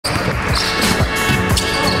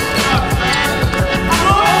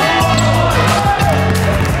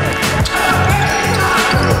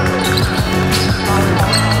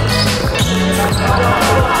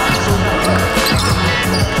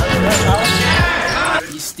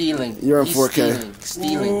stealing. You're on 4K.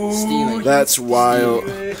 Stealing. That's wild.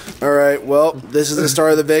 Alright, well, this is the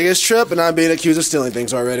start of the Vegas trip, and I'm being accused of stealing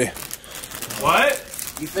things already. What?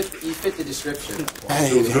 You fit the description.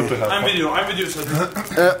 Hey, I'm video.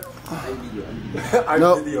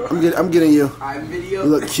 no, I'm getting you. I'm video. You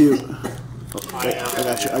look cute. I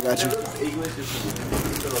got you.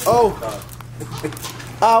 Oh!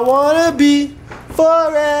 I wanna be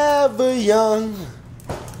forever young.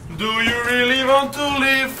 Do you really want to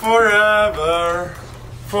live forever?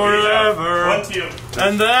 Forever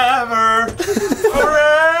and ever.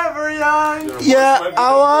 Forever young. Yeah,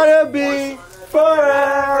 I wanna be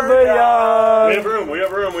forever young. We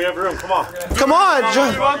have room. Come on. Come on, Do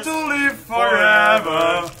you want to live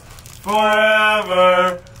forever?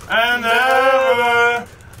 Forever and ever.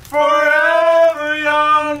 Forever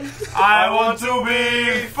young. I want to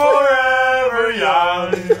be forever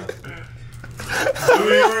young. Do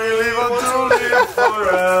you really want to live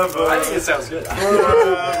forever? I think it sounds good.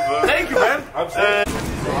 Forever. Thank you, man. I'm saying.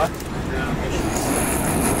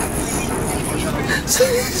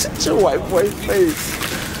 Such a white boy face.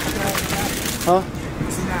 Huh?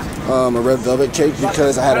 A red velvet cake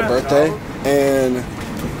because I had a birthday, and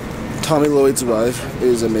Tommy Lloyd's wife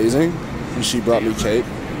is amazing, and she brought me cake.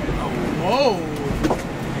 Whoa.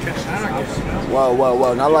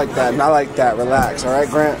 Whoa, not like that, relax, alright,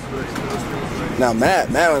 Grant? Now Matt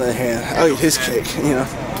on the other hand, I'll eat his cake, you know?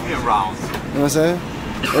 You know what I'm saying?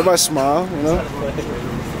 Everybody smile, you know?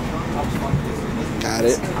 Got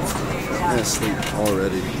it. I'm gonna sleep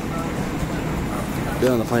already.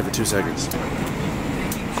 Been on the plane for 2 seconds.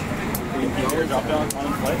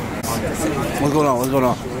 What's going on?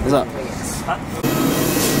 What's up?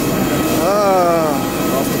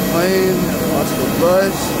 Off the plane, off the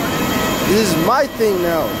bus. This is my thing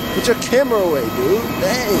now. Put your camera away, dude.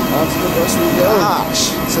 Dang. Off to the bus we go. Gosh.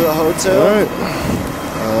 To the hotel.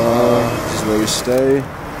 Alright. This is where we stay.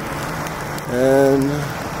 And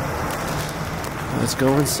let's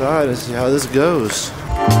go inside and see how this goes.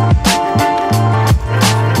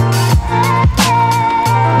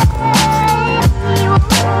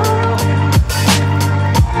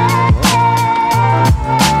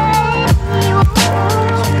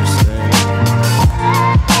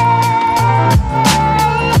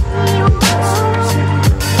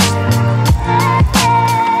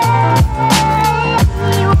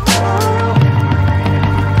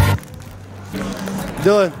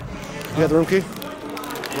 Dylan, you got the room key?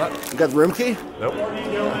 What? You got the room key? Nope.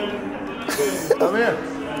 I'm here.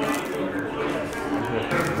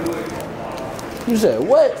 You said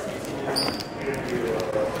what?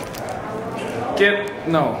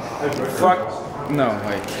 Fuck. No,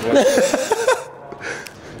 wait. What?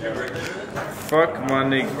 Fuck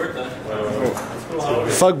money.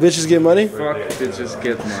 Fuck bitches get money? Fuck bitches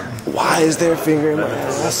get money. Why is there a finger in my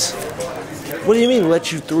ass? What do you mean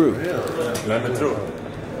let you through? Let me through.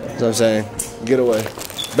 That's what I'm saying. Get away.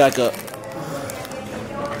 Back up.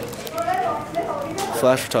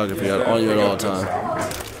 Flash photography on you at all time.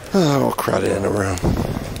 Oh, crowded in the room.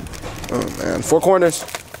 Oh man, 4 corners.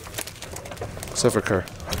 Except for Kerr.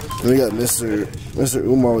 Then we got Mr.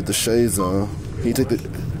 Umar with the shades on. Can you take the?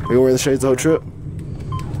 Are you wearing the shades the whole trip?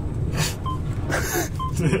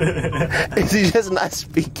 Is he just not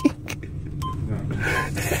speaking?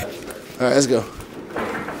 All right, let's go.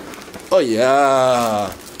 Oh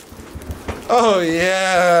yeah. Oh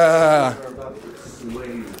yeah.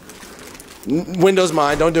 Windows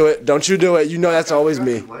mine. Don't do it. Don't you do it. You know that's always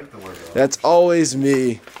me. That's always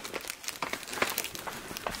me.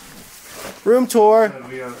 Room tour.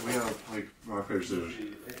 We have like rock, paper, scissors.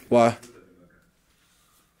 Why?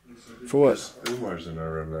 For what? Umar's in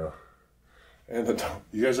our room now. And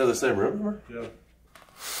you guys have the same room, Umar? Yeah.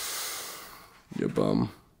 You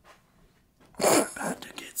bum. I had to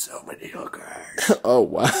get so many hookers. Oh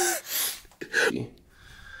wow.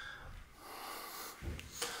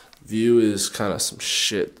 View is kind of some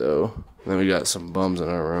shit though. Then we got some bums in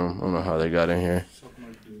our room. I don't know how they got in here.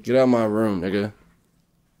 Get out of my room, nigga.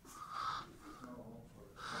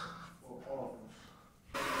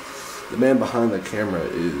 The man behind the camera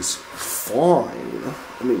is fine.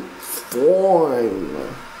 I mean, fine.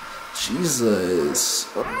 Jesus.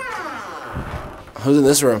 Who's in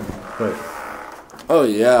this room? Wait. Oh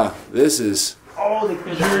yeah, this is. Oh,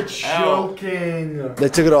 you're joking. They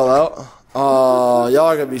took it all out. Oh, y'all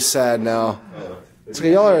are gonna be sad now. It's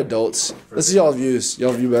okay, y'all are adults. This is y'all's views.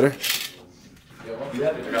 Y'all view better.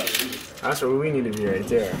 That's where we need to be right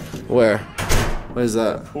there. Where? What is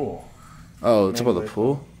that? Pool. Oh, it's about the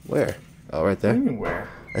pool? Where? Oh, right there? What do you mean where?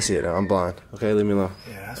 I see it now. I'm blind. Okay, leave me alone.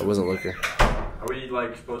 Yeah, I wasn't looking. Are we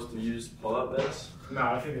like supposed to use pull-up beds? No,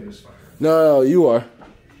 I think it is fine. No, you are.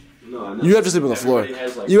 No, I know. You have to sleep on the floor. Everybody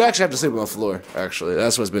has, like, You actually have to sleep on the floor. Actually,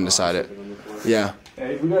 that's what's been decided. Yeah.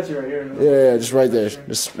 Hey, we got you right here. Yeah, just right there.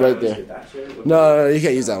 Just right there. No, you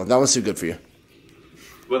can't use that one. That one's too good for you.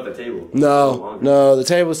 What, the table? No, the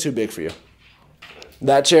table's too big for you.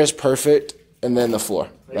 That chair's perfect, and then the floor.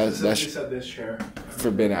 That's said this chair.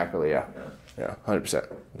 for Ben Ackerley, yeah. Yeah,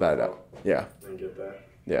 100%. Without a doubt. Yeah. I didn't get that.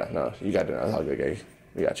 Yeah, no, you got to know. That's all good, gang.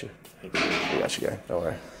 We got you. We got you, gang. Don't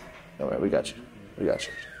worry. Don't worry, we got you. We got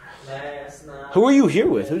you. Who are you here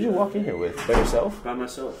with? Who did you walk in here with? By yourself? By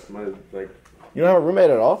myself. You You don't have a roommate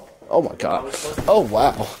at all? Oh my god. Oh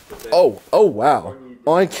wow. Oh wow.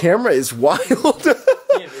 On camera is wild.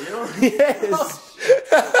 Yes.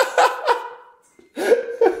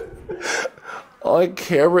 On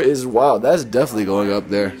camera is wild. That's definitely going up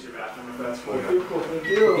there. This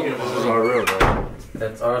is our room, bro.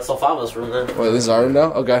 That's all five of us room then. Wait, this is our room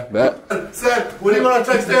now? Okay, bet. Seth, what do you want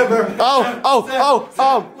to text Amber? Toss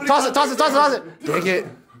it. Dang it.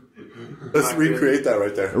 Let's recreate that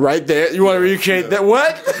right there. Right there. You want to recreate that?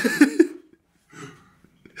 What?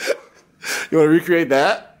 You want to recreate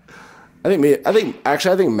that? I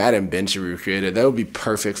think Matt and Ben should recreate it. That would be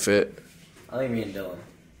perfect fit. I think me and Dylan.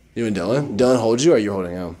 You and Dylan? Dylan holds you or you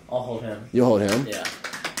holding him? I'll hold him. You hold him? Yeah.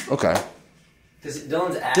 Okay. Because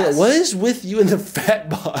Dylan's ass. Dylan, what is with you and the fat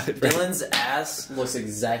bod? Dylan's ass looks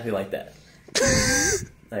exactly like that.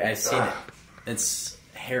 Like I've seen it. It's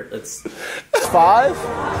hair. It's 5?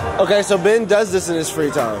 Okay, so Ben does this in his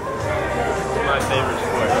free time. My favorite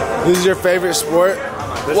sport. This is your favorite sport?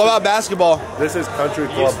 What about basketball? This is Country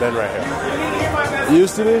Club Ben right here.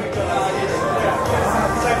 Used to be?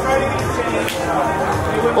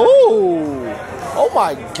 Oh! Oh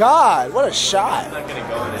my god, what a shot. I'm not gonna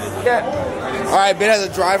go in it. Yeah. Alright, Ben has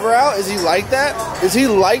a driver out. Is he like that? Is he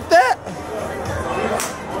like that?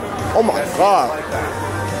 Oh my god.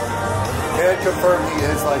 Can confirm he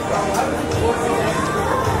is like that.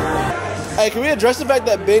 Hey, can we address the fact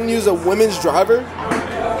that Ben used a women's driver?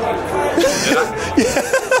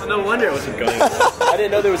 No wonder it wasn't going. I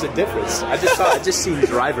didn't know there was a difference. I just seen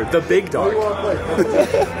driver, the big dog.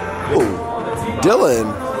 Ooh, Dylan.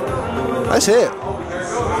 Nice hit.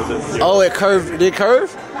 Oh, it curved. Did it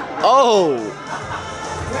curve? Oh.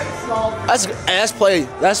 That's play.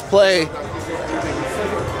 That's play.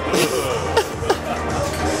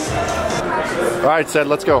 All right, Seth,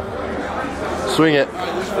 let's go. Swing it.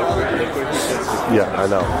 Yeah, I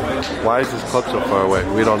know. Why is his club so far away?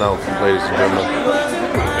 We don't know, ladies and gentlemen.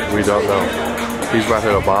 We don't know. He's about to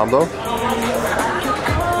hit a bomb, though.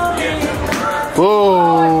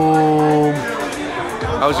 Boom!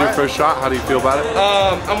 How was your first shot? How do you feel about it?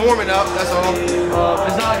 I'm warming up, that's all.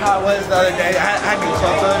 It's not like how it was the other day. I had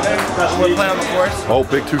goosebumps the other day. We're playing on the course. Oh,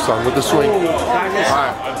 Big Tucson with the swing. All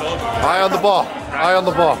right. Eye on the ball. Eye on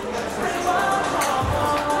the ball.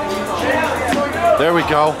 There we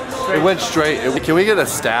go. It went straight. Can we get a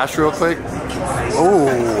stash real quick? Ooh.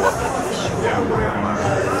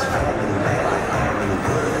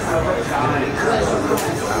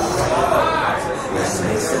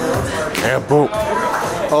 And boom.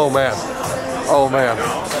 Oh man. Oh man.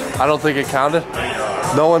 I don't think it counted.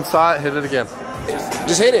 No one saw it. Hit it again.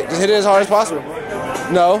 Just hit it. Just hit it as hard as possible.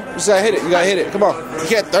 No, just gotta hit it. You gotta hit it. Come on. You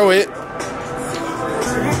can't throw it.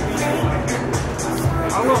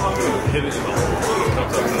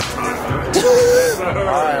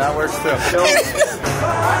 Alright, that works too.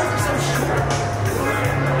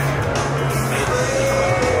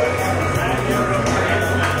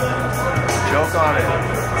 Joke on it.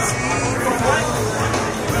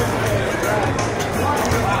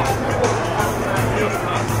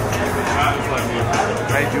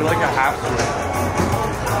 Hey, do like a half swing.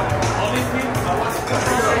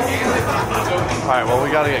 Alright, well, we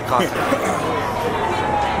gotta get content. You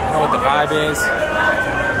know what the vibe is?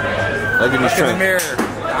 Look at Look in the mirror.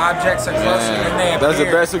 The objects are closer than they appear. That's the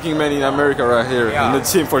best looking man in America right here. Yeah. In the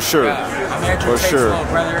team for sure. Yeah. I'm here to For take sure. slow,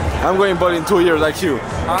 brother. I'm going bald in 2 years like you.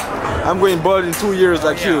 Huh? I'm going bald in 2 years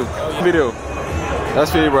like you. Oh, yeah. Video.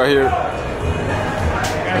 That's Philip right here.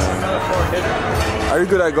 Are you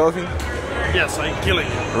good at golfing? Yes, I kill it.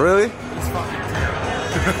 Really?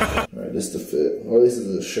 Alright, this is the fit. Or at least this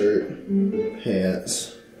is the shirt,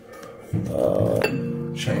 pants,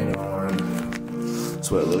 chain on. That's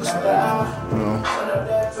what it looks like. You know,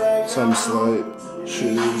 some slight,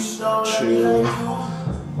 shoes, chill.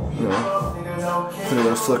 You know,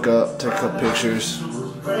 gonna flick up, take a couple pictures,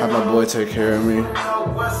 have my boy take care of me.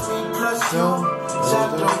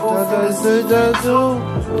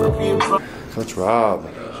 Coach Rob.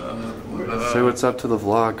 Say what's up to the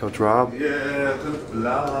vlog, Coach Rob. Yeah, the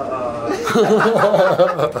vlog.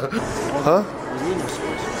 Huh?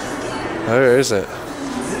 Where is it?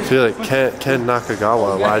 feel like Ken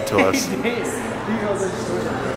Nakagawa lied to us.